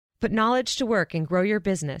Put knowledge to work and grow your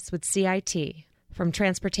business with CIT. From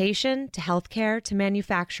transportation to healthcare to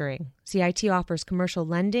manufacturing, CIT offers commercial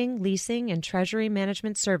lending, leasing, and treasury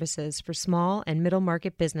management services for small and middle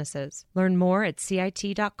market businesses. Learn more at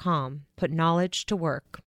CIT.com. Put knowledge to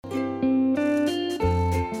work.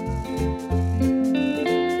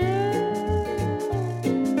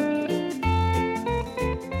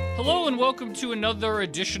 Hello and welcome to another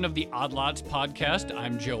edition of the Odd Lots podcast.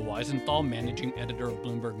 I'm Joe Weisenthal, managing editor of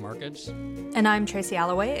Bloomberg Markets. And I'm Tracy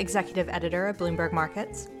Alloway, executive editor of Bloomberg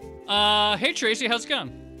Markets. Hey Tracy, how's it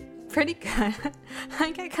going? Pretty good.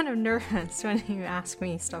 I get kind of nervous when you ask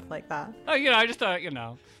me stuff like that. Oh, I just thought,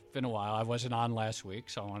 been a while. I wasn't on last week,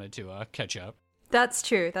 so I wanted to catch up. That's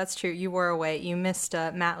true. You were away. You missed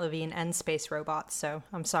Matt Levine and Space Robots, so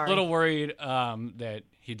I'm sorry. A little worried that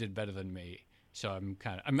he did better than me. So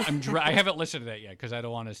I haven't listened to that yet because I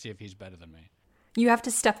don't want to see if he's better than me. You have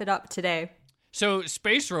to step it up today. So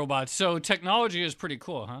Space Robots. So technology is pretty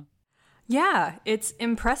cool, huh? Yeah, it's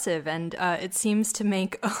impressive, and it seems to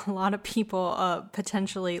make a lot of people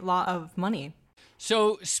potentially a lot of money.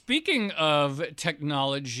 So speaking of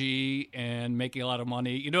technology and making a lot of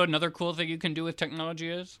money, you know another cool thing you can do with technology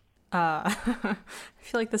is? I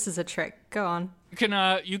feel like this is a trick. Go on.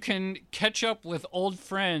 You can catch up with old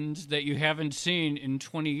friends that you haven't seen in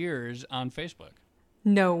 20 years on Facebook.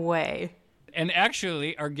 No way. And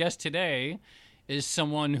actually, our guest today is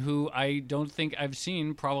someone who I don't think I've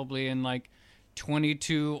seen probably in like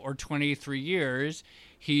 22 or 23 years.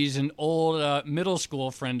 He's an old middle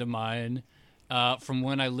school friend of mine from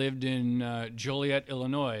when I lived in Joliet,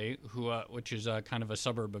 Illinois, which is kind of a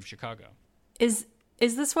suburb of Chicago.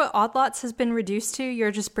 Is this what Odd Lots has been reduced to? You're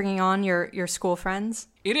just bringing on your school friends?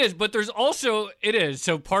 It is, but it is.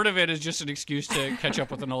 So part of it is just an excuse to catch up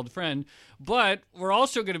with an old friend. But we're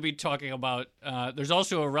also going to be talking about, there's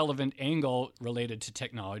also a relevant angle related to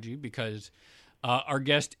technology because our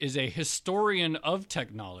guest is a historian of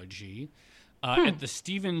technology at the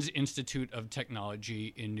Stevens Institute of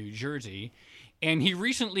Technology in New Jersey. And he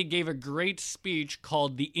recently gave a great speech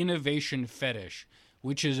called The Innovation Fetish,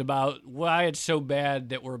 which is about why it's so bad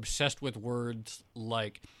that we're obsessed with words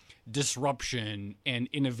like disruption and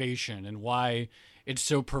innovation and why it's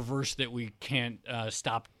so perverse that we can't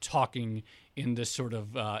stop talking in this sort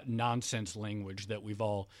of nonsense language that we've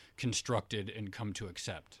all constructed and come to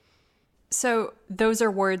accept. So those are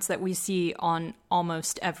words that we see on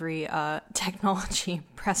almost every technology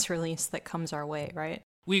press release that comes our way, right?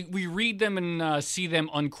 We read them and see them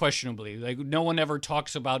unquestionably. Like no one ever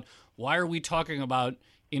talks about why are we talking about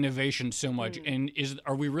innovation so much, and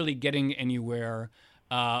are we really getting anywhere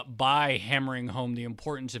by hammering home the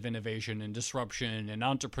importance of innovation and disruption and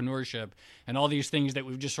entrepreneurship and all these things that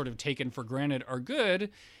we've just sort of taken for granted are good,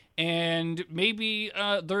 and maybe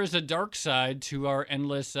there is a dark side to our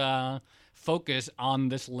endless focus on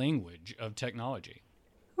this language of technology.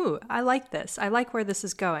 Ooh, I like this. I like where this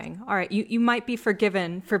is going. All right, you might be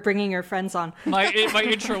forgiven for bringing your friends on. My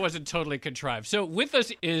intro wasn't totally contrived. So with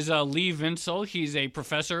us is Lee Vinsel. He's a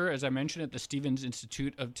professor, as I mentioned, at the Stevens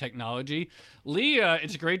Institute of Technology. Lee,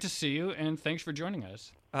 it's great to see you, and thanks for joining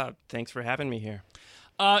us. Thanks for having me here.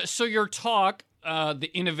 So your talk, The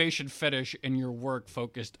Innovation Fetish, and your work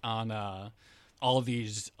focused on all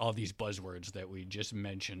these buzzwords that we just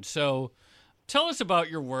mentioned. So tell us about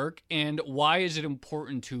your work and why is it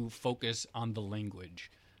important to focus on the language,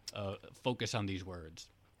 focus on these words?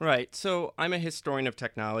 Right. So I'm a historian of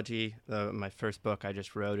technology. My first book I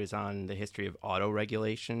just wrote is on the history of auto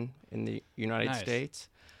regulation in the United States.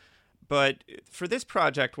 But for this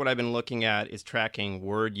project, what I've been looking at is tracking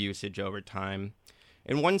word usage over time.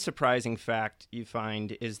 And one surprising fact you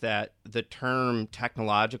find is that the term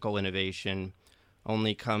technological innovation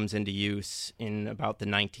only comes into use in about the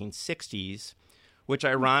 1960s, which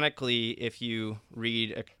ironically, if you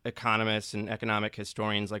read economists and economic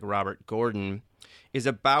historians like Robert Gordon, is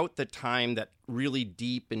about the time that really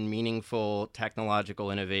deep and meaningful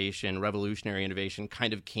technological innovation, revolutionary innovation,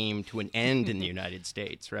 kind of came to an end in the United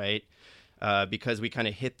States, right? Because we kind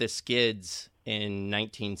of hit the skids in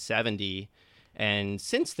 1970. And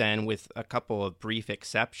since then, with a couple of brief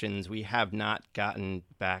exceptions, we have not gotten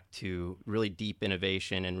back to really deep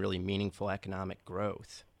innovation and really meaningful economic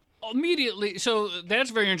growth. Immediately, so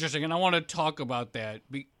that's very interesting, and I want to talk about that.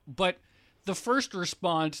 But the first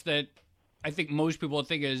response that I think most people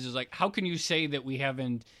think is like, how can you say that we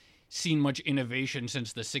haven't seen much innovation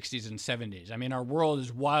since the 60s and 70s? I mean, our world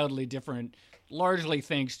is wildly different, largely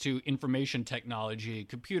thanks to information technology,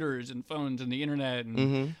 computers and phones and the internet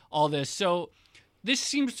and all this. So this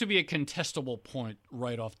seems to be a contestable point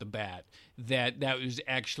right off the bat, that was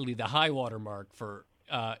actually the high water mark for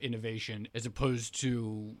innovation, as opposed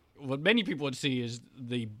to what many people would see is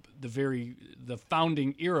the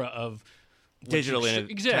founding era of digital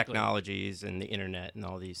exactly. technologies and the internet and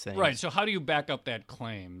all these things. Right. So how do you back up that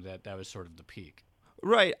claim that was sort of the peak?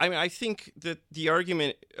 Right. I mean, I think that the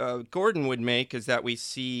argument Gordon would make is that we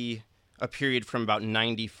see a period from about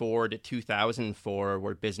 94 to 2004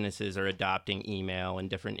 where businesses are adopting email and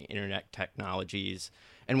different internet technologies.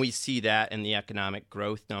 And we see that in the economic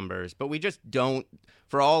growth numbers. But we just don't,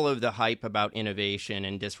 for all of the hype about innovation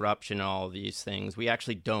and disruption and all of these things, we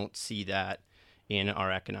actually don't see that in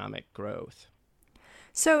our economic growth.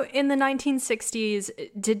 So in the 1960s,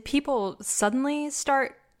 did people suddenly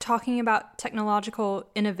start talking about technological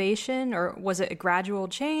innovation, or was it a gradual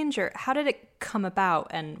change, or how did it come about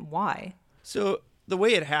and why? So the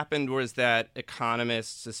way it happened was that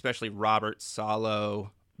economists, especially Robert Solow,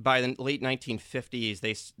 by the late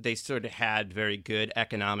 1950s, they sort of had very good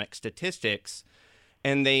economic statistics,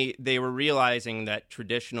 and they were realizing that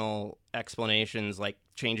traditional explanations like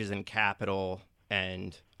changes in capital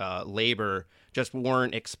and labor just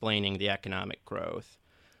weren't explaining the economic growth.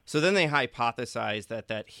 So then they hypothesized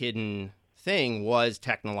that hidden thing was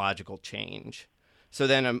technological change. So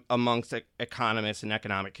then amongst economists and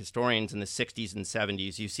economic historians in the 60s and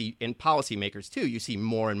 70s, you see, and policymakers too, you see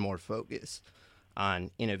more and more focus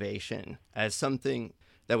on innovation as something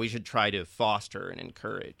that we should try to foster and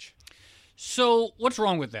encourage. So what's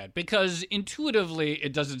wrong with that? Because intuitively,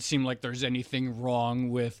 it doesn't seem like there's anything wrong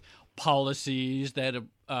with policies that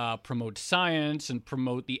promote science and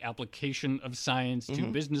promote the application of science to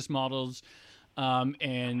business models,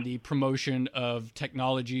 and the promotion of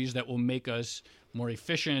technologies that will make us more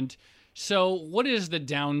efficient. So what is the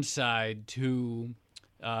downside to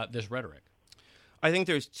this rhetoric? I think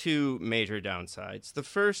there's two major downsides. The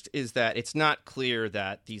first is that it's not clear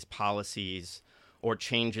that these policies or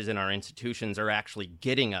changes in our institutions are actually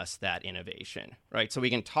getting us that innovation, right? So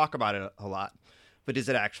we can talk about it a lot, but is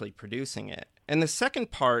it actually producing it? And the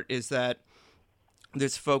second part is that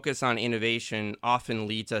this focus on innovation often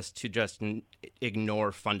leads us to just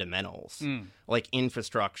ignore fundamentals like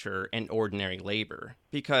infrastructure and ordinary labor,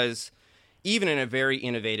 because even in a very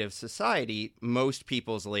innovative society, most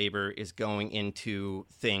people's labor is going into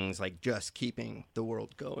things like just keeping the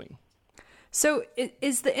world going. So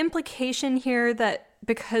is the implication here that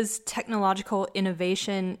because technological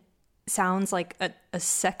innovation sounds like a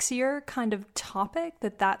sexier kind of topic,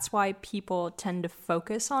 that's why people tend to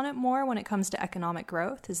focus on it more when it comes to economic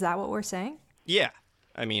growth? Is that what we're saying? Yeah.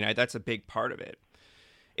 I mean, that's a big part of it.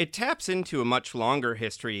 It taps into a much longer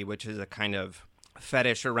history, which is a kind of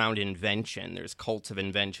fetish around invention. There's cults of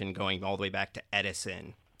invention going all the way back to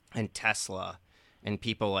Edison and Tesla and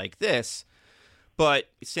people like this. But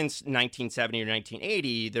since 1970 or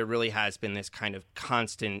 1980, there really has been this kind of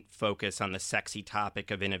constant focus on the sexy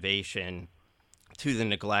topic of innovation to the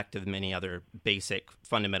neglect of many other basic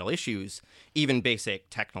fundamental issues, even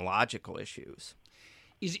basic technological issues.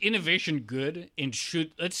 Is innovation good? And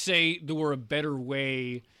let's say there were a better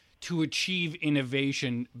way to achieve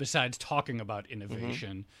innovation besides talking about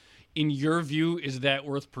innovation. In your view, is that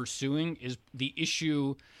worth pursuing? Is the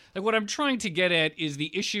issue, like what I'm trying to get at, is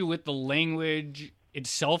the issue with the language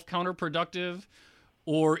itself counterproductive,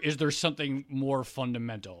 or is there something more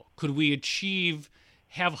fundamental? Could we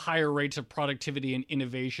have higher rates of productivity and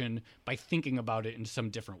innovation by thinking about it in some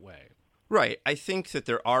different way? Right. I think that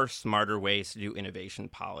there are smarter ways to do innovation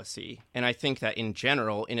policy. And I think that in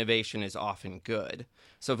general, innovation is often good.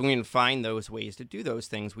 So if we can find those ways to do those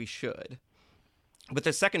things, we should. But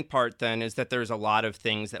the second part then is that there's a lot of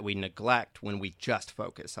things that we neglect when we just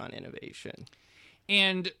focus on innovation.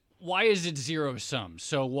 And why is it zero sum?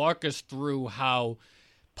 So walk us through how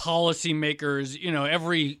policymakers,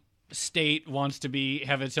 every state wants to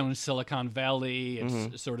have its own Silicon Valley.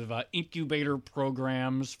 It's sort of incubator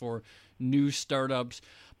programs for new startups.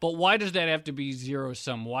 But why does that have to be zero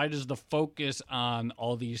sum? Why does the focus on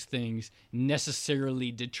all these things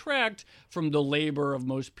necessarily detract from the labor of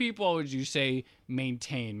most people? As you say,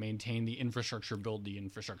 maintain the infrastructure, build the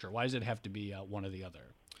infrastructure. Why does it have to be one or the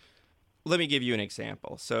other? Let me give you an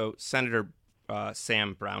example. So Senator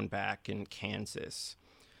Sam Brownback in Kansas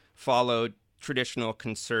followed traditional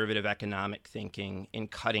conservative economic thinking in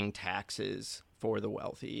cutting taxes for the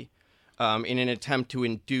wealthy in an attempt to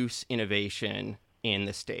induce innovation in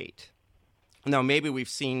the state. Now, maybe we've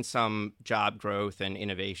seen some job growth and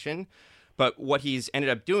innovation, but what he's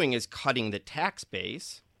ended up doing is cutting the tax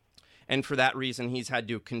base. And for that reason, he's had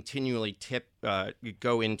to continually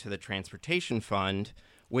go into the transportation fund,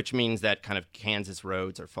 which means that kind of Kansas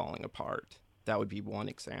roads are falling apart. That would be one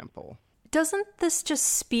example. Doesn't this just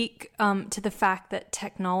speak to the fact that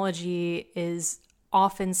technology is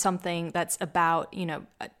often something that's about,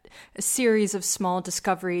 a series of small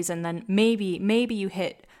discoveries, and then maybe you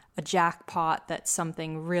hit a jackpot that's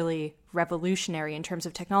something really revolutionary in terms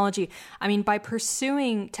of technology. I mean, by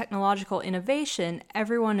pursuing technological innovation,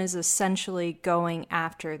 everyone is essentially going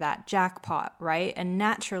after that jackpot, right? And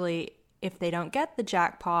naturally, if they don't get the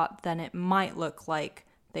jackpot, then it might look like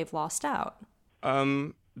they've lost out.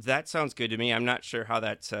 That sounds good to me. I'm not sure how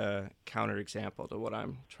that's a counterexample to what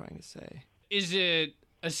I'm trying to say. Is it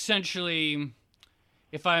essentially,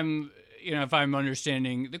 if I'm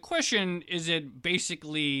understanding the question, is it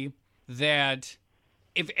basically that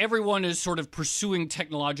if everyone is sort of pursuing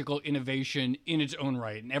technological innovation in its own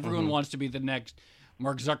right, and everyone wants to be the next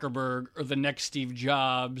Mark Zuckerberg or the next Steve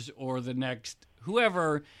Jobs or the next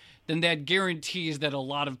whoever, then that guarantees that a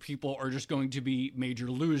lot of people are just going to be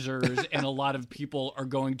major losers and a lot of people are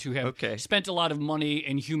going to have spent a lot of money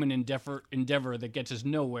and human endeavor that gets us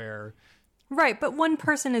nowhere. Right, but one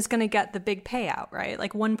person is going to get the big payout, right?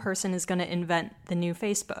 Like one person is going to invent the new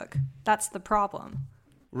Facebook. That's the problem.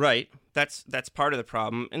 Right. That's part of the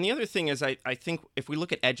problem. And the other thing is I think if we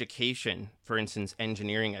look at education, for instance,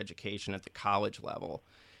 engineering education at the college level,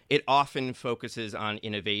 it often focuses on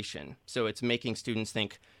innovation. So it's making students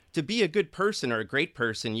think to be a good person or a great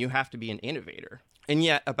person, you have to be an innovator. And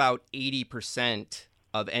yet about 80%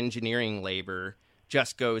 of engineering labor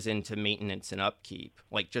just goes into maintenance and upkeep,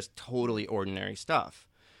 like just totally ordinary stuff.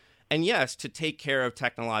 And yes, to take care of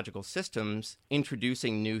technological systems,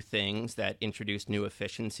 introducing new things that introduce new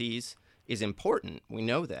efficiencies is important. We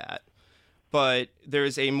know that. But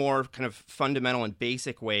there's a more kind of fundamental and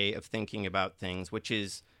basic way of thinking about things, which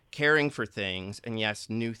is caring for things. And yes,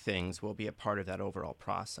 new things will be a part of that overall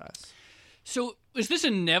process. So is this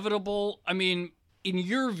inevitable? I mean, in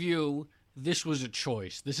your view, this was a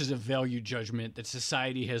choice. This is a value judgment that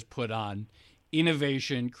society has put on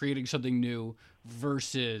innovation, creating something new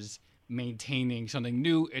versus maintaining something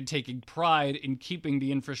new and taking pride in keeping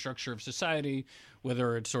the infrastructure of society,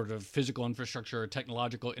 whether it's sort of physical infrastructure or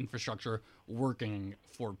technological infrastructure, working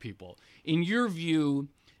for people. In your view,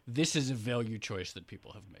 this is a value choice that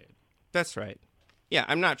people have made. That's right. Yeah,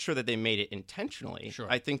 I'm not sure that they made it intentionally. Sure.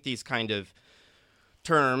 I think these kind of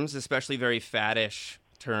terms, especially very faddish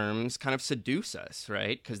terms, kind of seduce us,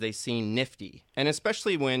 right? Because they seem nifty. And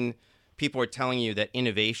especially when people are telling you that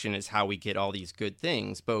innovation is how we get all these good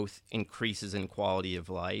things, both increases in quality of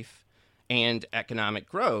life and economic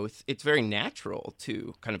growth, it's very natural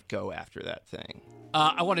to kind of go after that thing.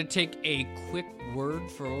 I want to take a quick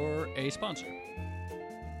word for a sponsor.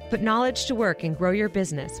 Put knowledge to work and grow your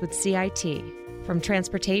business with CIT. From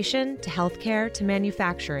transportation to healthcare to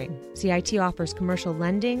manufacturing, CIT offers commercial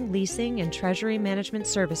lending, leasing, and treasury management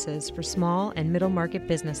services for small and middle market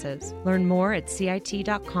businesses. Learn more at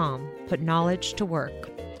CIT.com. Put knowledge to work.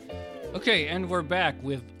 Okay, and we're back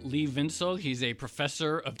with Lee Vinsel. He's a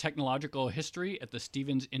professor of technological history at the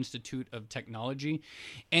Stevens Institute of Technology.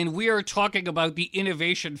 And we are talking about the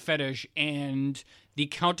innovation fetish and the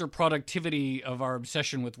counterproductivity of our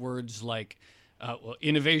obsession with words like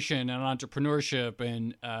innovation and entrepreneurship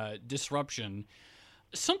and disruption.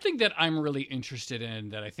 Something that I'm really interested in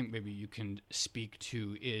that I think maybe you can speak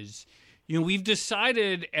to is, we've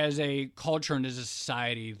decided as a culture and as a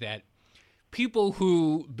society that people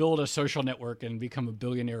who build a social network and become a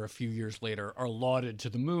billionaire a few years later are lauded to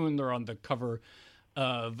the moon. They're on the cover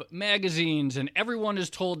of magazines, and everyone is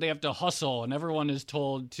told they have to hustle, and everyone is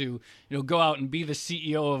told to go out and be the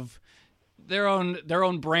CEO of their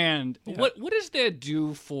own brand. Yeah. What does that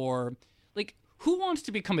do for, like, who wants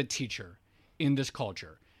to become a teacher in this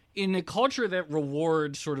culture? In a culture that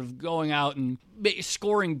rewards sort of going out and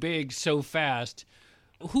scoring big so fast,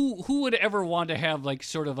 who would ever want to have like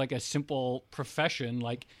sort of like a simple profession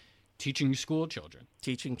like teaching school children?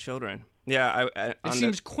 Teaching children. Yeah. It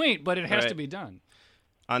seems quaint, but it has to be done.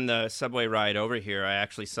 On the subway ride over here, I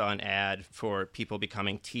actually saw an ad for people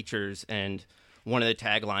becoming teachers, and one of the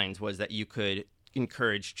taglines was that you could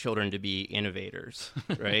encourage children to be innovators,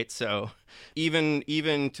 right? So even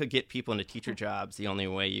to get people into teacher jobs, the only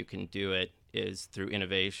way you can do it is through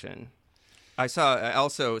innovation. I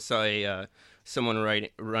also saw someone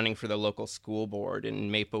running for the local school board in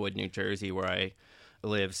Maplewood, New Jersey, where I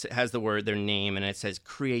live. It has their name, and it says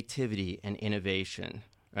creativity and innovation,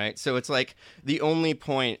 right? So it's like the only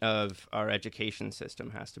point of our education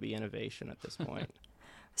system has to be innovation at this point.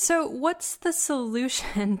 So what's the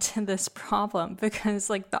solution to this problem? Because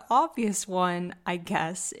like the obvious one, I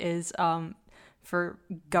guess, is for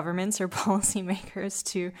governments or policymakers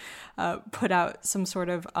to put out some sort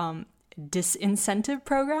of disincentive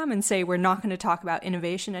program and say we're not going to talk about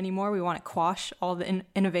innovation anymore. We want to quash all the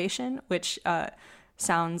innovation, which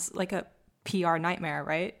sounds like a PR nightmare,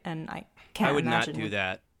 right? And I can't would imagine. not do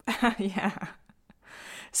that. Yeah.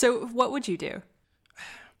 So what would you do?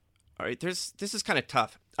 All right, this is kind of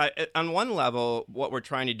tough. On one level, what we're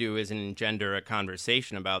trying to do is engender a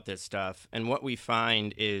conversation about this stuff. And what we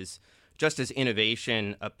find is just as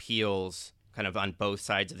innovation appeals kind of on both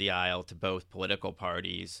sides of the aisle to both political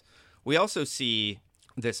parties, we also see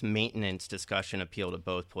this maintenance discussion appeal to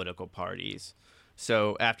both political parties.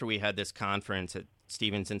 So after we had this conference at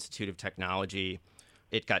Stevens Institute of Technology,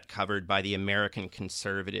 it got covered by the American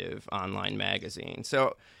Conservative online magazine.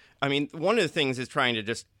 So, I mean, one of the things is trying to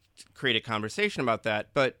just create a conversation about that.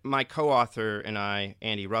 But my co-author and I,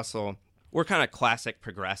 Andy Russell, we're kind of classic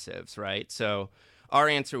progressives, right? So our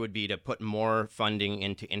answer would be to put more funding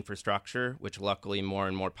into infrastructure, which luckily more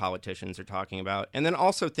and more politicians are talking about, and then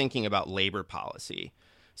also thinking about labor policy.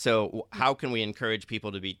 So how can we encourage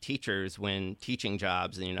people to be teachers when teaching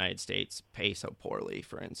jobs in the United States pay so poorly,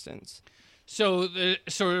 for instance? So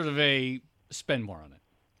sort of a spend more on it.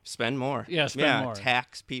 Spend more. Yeah, spend more.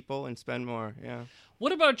 Tax people and spend more, yeah.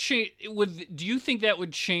 What about do you think that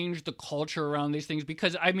would change the culture around these things?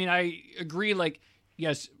 Because, I mean, I agree, like,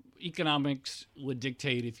 yes, economics would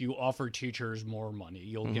dictate if you offer teachers more money,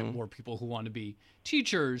 you'll get more people who want to be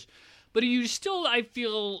teachers. But you still, I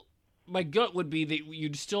feel, my gut would be that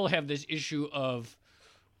you'd still have this issue of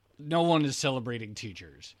no one is celebrating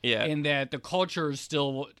teachers. Yeah. And that the culture is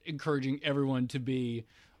still encouraging everyone to be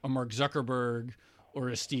a Mark Zuckerberg or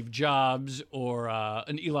a Steve Jobs or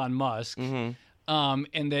an Elon Musk.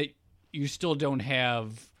 And that you still don't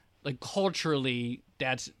have, like, culturally,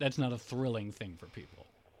 that's not a thrilling thing for people.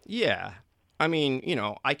 Yeah. I mean, you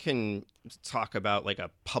know, I can talk about like a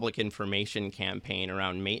public information campaign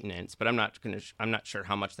around maintenance, but I'm not sure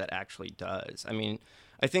how much that actually does. I mean,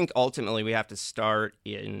 I think ultimately we have to start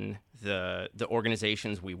in the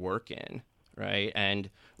organizations we work in, right? And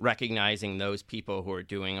recognizing those people who are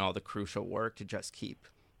doing all the crucial work to just keep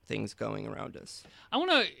things going around us. I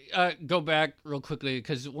want to go back real quickly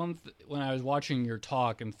because when I was watching your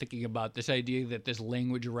talk and thinking about this idea that this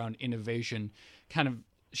language around innovation kind of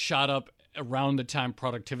shot up around the time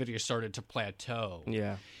productivity started to plateau.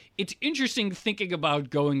 Yeah. It's interesting thinking about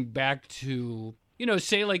going back to, you know,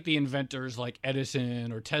 say like the inventors like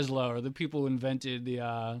Edison or Tesla or the people who invented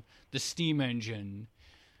the steam engine.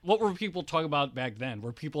 What were people talking about back then?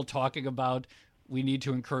 Were people talking about we need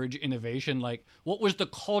to encourage innovation? Like, what was the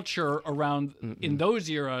culture around in those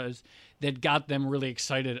eras that got them really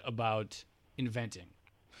excited about inventing?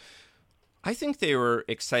 I think they were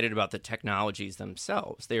excited about the technologies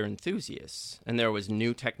themselves. They were enthusiasts, and there was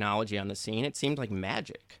new technology on the scene. It seemed like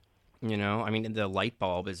magic, you know? I mean, the light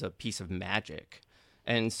bulb is a piece of magic.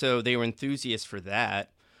 And so they were enthusiasts for that.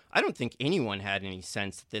 I don't think anyone had any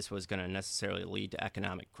sense that this was going to necessarily lead to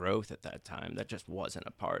economic growth at that time. That just wasn't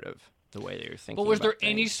a part of the way they were thinking. But was there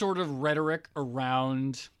things. any sort of rhetoric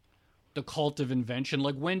around the cult of invention?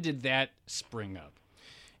 Like, when did that spring up?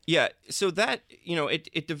 Yeah, so that, you know,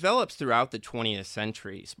 it develops throughout the 20th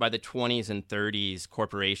century. By the 20s and 30s,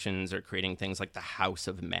 corporations are creating things like the House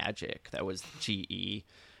of Magic. That was GE.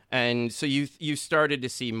 And so you started to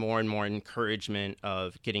see more and more encouragement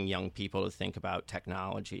of getting young people to think about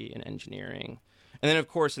technology and engineering. And then, of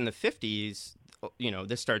course, in the 50s, you know,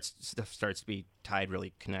 stuff starts to be tied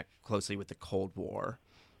really closely with the Cold War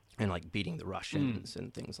and, like, beating the Russians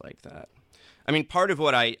and things like that. I mean, part of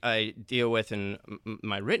what I deal with in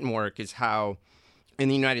my written work is how in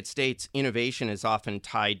the United States, innovation is often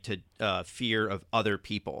tied to fear of other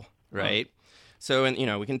people, right? Oh. So, you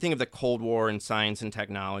know, we can think of the Cold War in science and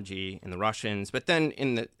technology and the Russians, but then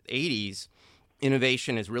in the 80s,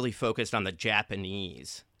 innovation is really focused on the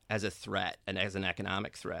Japanese as a threat and as an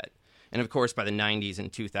economic threat. And of course, by the 90s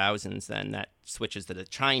and 2000s, then that switches to the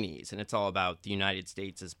Chinese, and it's all about the United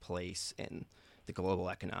States' place in the global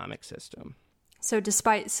economic system. So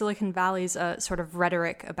despite Silicon Valley's sort of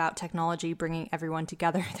rhetoric about technology bringing everyone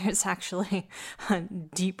together, there's actually a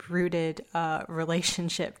deep-rooted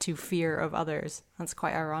relationship to fear of others. That's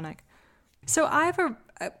quite ironic. So I have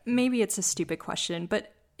maybe it's a stupid question,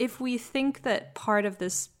 but if we think that part of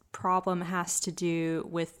this problem has to do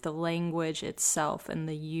with the language itself and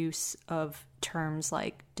the use of terms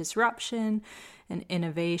like disruption and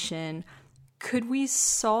innovation, could we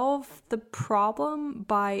solve the problem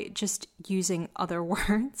by just using other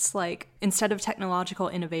words? Like, instead of technological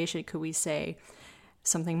innovation, could we say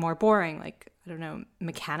something more boring, like, I don't know,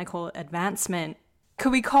 mechanical advancement?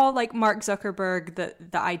 Could we call, like, Mark Zuckerberg the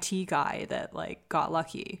IT guy that, like, got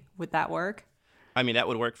lucky? Would that work? I mean, that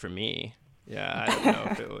would work for me. Yeah, I don't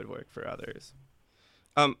know if it would work for others.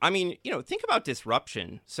 I mean, you know, think about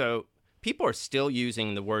disruption. So people are still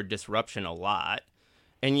using the word disruption a lot.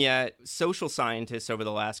 And yet, social scientists over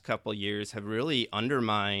the last couple of years have really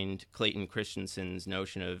undermined Clayton Christensen's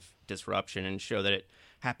notion of disruption and show that it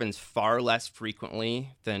happens far less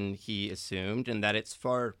frequently than he assumed, and that it's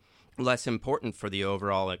far less important for the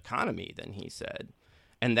overall economy than he said.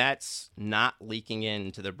 And that's not leaking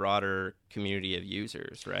into the broader community of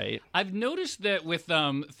users, right? I've noticed that with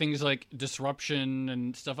things like disruption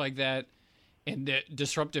and stuff like that, and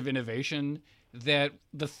disruptive innovation, that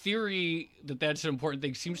the theory that that's an important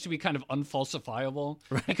thing seems to be kind of unfalsifiable.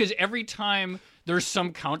 Right. Because every time there's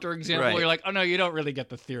some counterexample, right, you're like, oh, no, you don't really get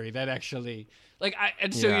the theory. That actually...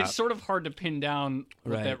 So it's sort of hard to pin down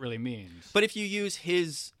what that really means. But if you use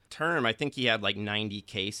his term, I think he had like 90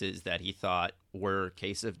 cases that he thought were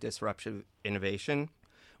cases of disruptive innovation.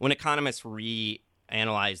 When economists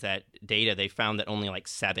reanalyzed that data, they found that only like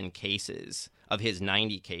 7 cases of his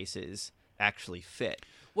 90 cases actually fit.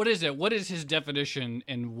 What is it? What is his definition,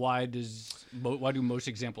 and why do most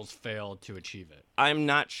examples fail to achieve it? I'm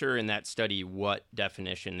not sure in that study what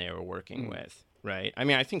definition they were working with, right? I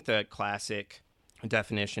mean, I think the classic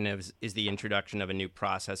definition is the introduction of a new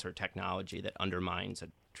process or technology that undermines a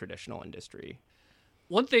traditional industry.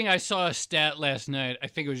 One thing, I saw a stat last night, I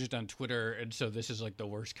think it was just on Twitter, and so this is like the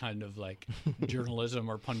worst kind of like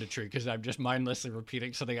journalism or punditry, because I'm just mindlessly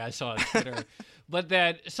repeating something I saw on Twitter, but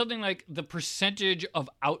that something like the percentage of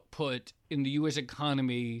output in the U.S.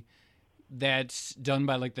 economy that's done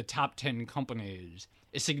by like the top 10 companies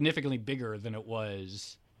is significantly bigger than it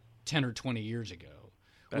was 10 or 20 years ago.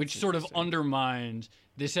 Which sort of undermines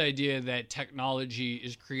this idea that technology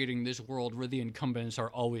is creating this world where the incumbents are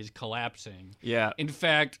always collapsing. Yeah. In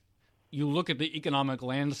fact, you look at the economic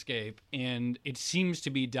landscape, and it seems to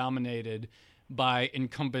be dominated by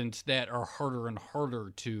incumbents that are harder and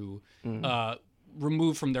harder to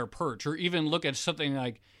remove from their perch. Or even look at something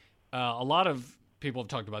like a lot of people have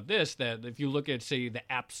talked about this, that if you look at, say, the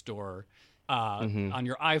App Store on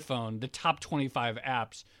your iPhone, the top 25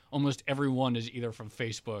 apps, almost every one is either from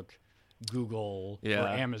Facebook, Google, or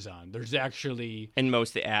Amazon. There's actually... And most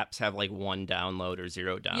of the apps have like 1 download or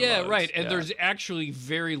 0 downloads. Yeah, right. And there's actually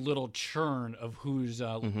very little churn of who's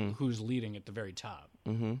leading at the very top.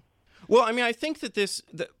 Mm-hmm. Well, I mean, I think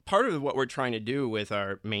that part of what we're trying to do with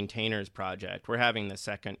our Maintainers project, we're having the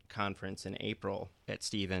second conference in April at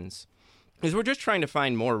Stevens, is we're just trying to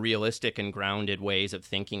find more realistic and grounded ways of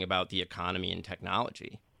thinking about the economy and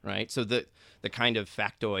technology, right? So the kind of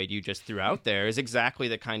factoid you just threw out there is exactly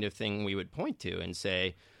the kind of thing we would point to and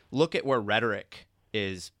say, look at where rhetoric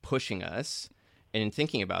is pushing us in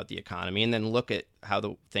thinking about the economy, and then look at how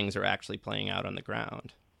the things are actually playing out on the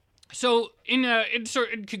ground. So in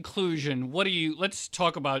conclusion, let's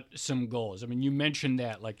talk about some goals. I mean, you mentioned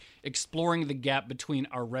that, like exploring the gap between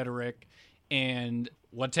our rhetoric and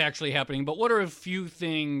what's actually happening, but what are a few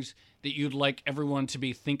things that you'd like everyone to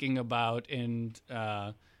be thinking about and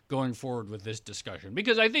going forward with this discussion?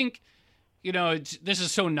 Because I think, this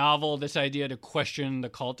is so novel, this idea to question the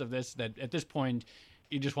cult of this, that at this point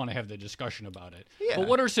you just want to have the discussion about it. Yeah. But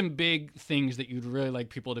what are some big things that you'd really like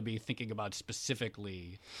people to be thinking about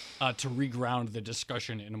specifically to reground the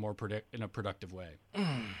discussion in a more productive way?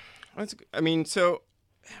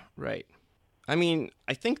 Right. I mean,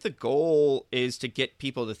 I think the goal is to get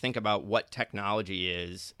people to think about what technology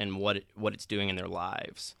is and what it's doing in their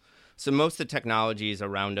lives. So most of the technologies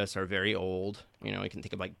around us are very old. You can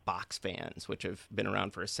think of like box fans, which have been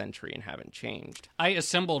around for a century and haven't changed. I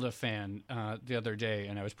assembled a fan the other day,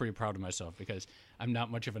 and I was pretty proud of myself because I'm not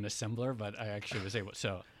much of an assembler, but I actually was able.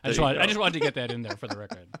 So I just wanted to get that in there for the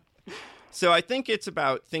record. So I think it's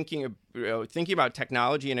about thinking about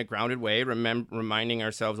technology in a grounded way, reminding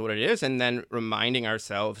ourselves what it is, and then reminding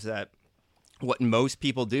ourselves that what most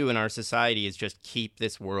people do in our society is just keep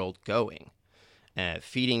this world going.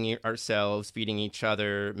 Feeding ourselves, feeding each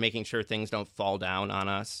other, making sure things don't fall down on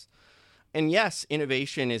us. And yes,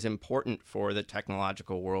 innovation is important for the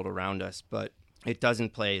technological world around us, but it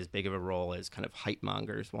doesn't play as big of a role as kind of hype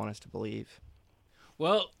mongers want us to believe.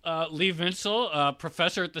 Well, Lee Vinsel,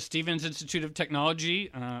 professor at the Stevens Institute of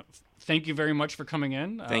Technology, thank you very much for coming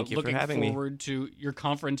in. Thank you for having me. Looking forward to your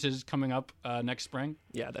conferences coming up next spring.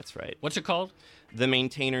 Yeah, that's right. What's it called? The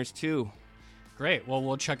Maintainers 2. Great. Well,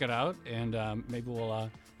 we'll check it out, and maybe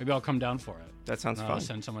I'll come down for it. That sounds fun. I'll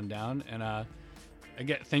send someone down, and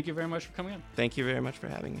again, thank you very much for coming in. Thank you very much for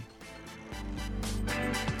having me.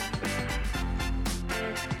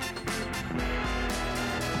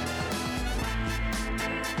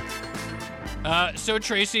 So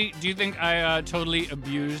Tracy, do you think I totally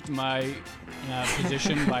abused my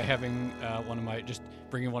position by having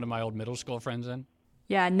bringing one of my old middle school friends in?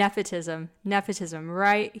 Yeah, nepotism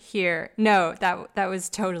right here. No, that was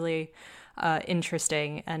totally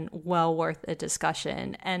interesting and well worth a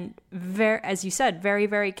discussion. And as you said, very,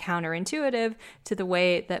 very counterintuitive to the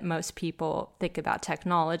way that most people think about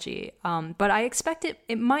technology. But I expect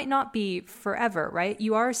it might not be forever, right?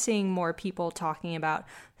 You are seeing more people talking about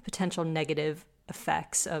the potential negative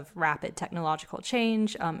effects of rapid technological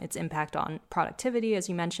change, its impact on productivity, as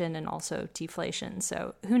you mentioned, and also deflation.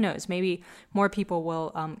 So who knows? Maybe more people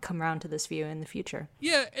will come around to this view in the future.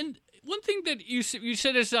 Yeah, and one thing that you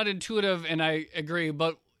said is not intuitive, and I agree,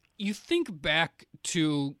 but you think back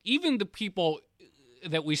to even the people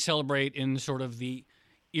that we celebrate in sort of the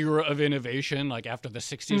era of innovation, like after the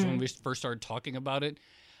 60s when we first started talking about it.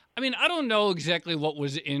 I mean, I don't know exactly what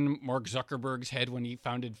was in Mark Zuckerberg's head when he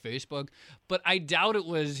founded Facebook, but I doubt it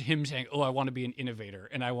was him saying, "Oh, I want to be an innovator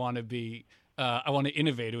and I want to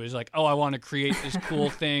innovate." It was like, "Oh, I want to create this cool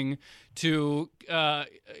thing to,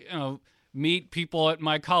 meet people at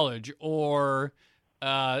my college," or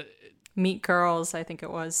meet girls, I think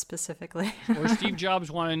it was specifically. Or Steve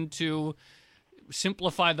Jobs wanted to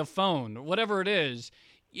simplify the phone, whatever it is.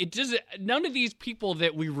 None of these people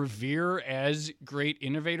that we revere as great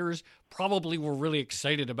innovators probably were really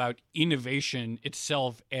excited about innovation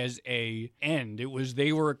itself as a end.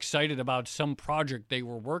 They were excited about some project they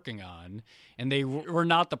were working on, and they were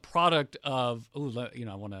not the product of, I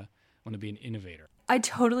want to be an innovator. I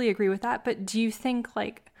totally agree with that. But do you think,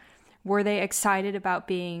 were they excited about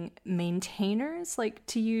being maintainers,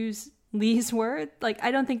 to use Lee's word? I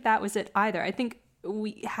don't think that was it either. I think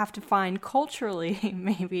we have to find culturally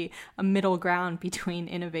maybe a middle ground between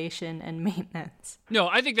innovation and maintenance. No,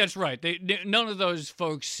 I think that's right. None of those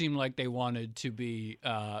folks seem like they wanted to be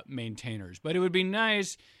maintainers. But it would be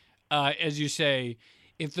nice, as you say,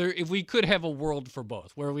 if we could have a world for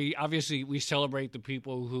both, where we celebrate the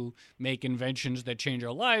people who make inventions that change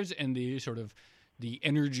our lives and the sort of the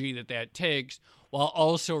energy that takes, while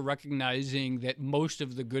also recognizing that most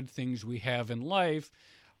of the good things we have in life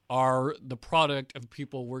are the product of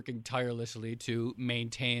people working tirelessly to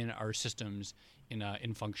maintain our systems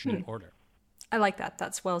in functioning order. I like that.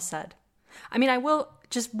 That's well said. I mean, I will,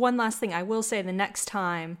 just one last thing. I will say the next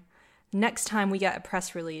time we get a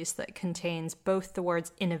press release that contains both the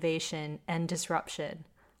words innovation and disruption,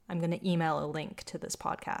 I'm going to email a link to this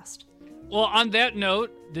podcast. Well, on that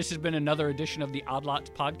note, this has been another edition of the Odd Lots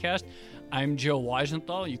podcast. I'm Joe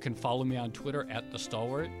Weisenthal. You can follow me on Twitter at The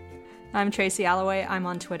Stalwart. I'm Tracy Alloway. I'm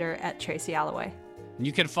on Twitter at Tracy Alloway. And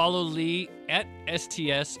you can follow Lee at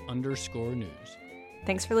STS_news.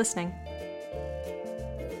 Thanks for listening.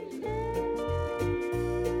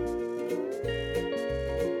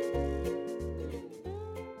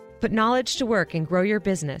 Put knowledge to work and grow your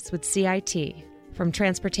business with CIT. From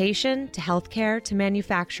transportation to healthcare to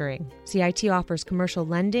manufacturing, CIT offers commercial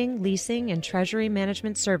lending, leasing, and treasury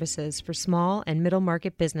management services for small and middle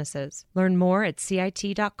market businesses. Learn more at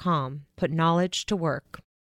CIT.com. Put knowledge to work.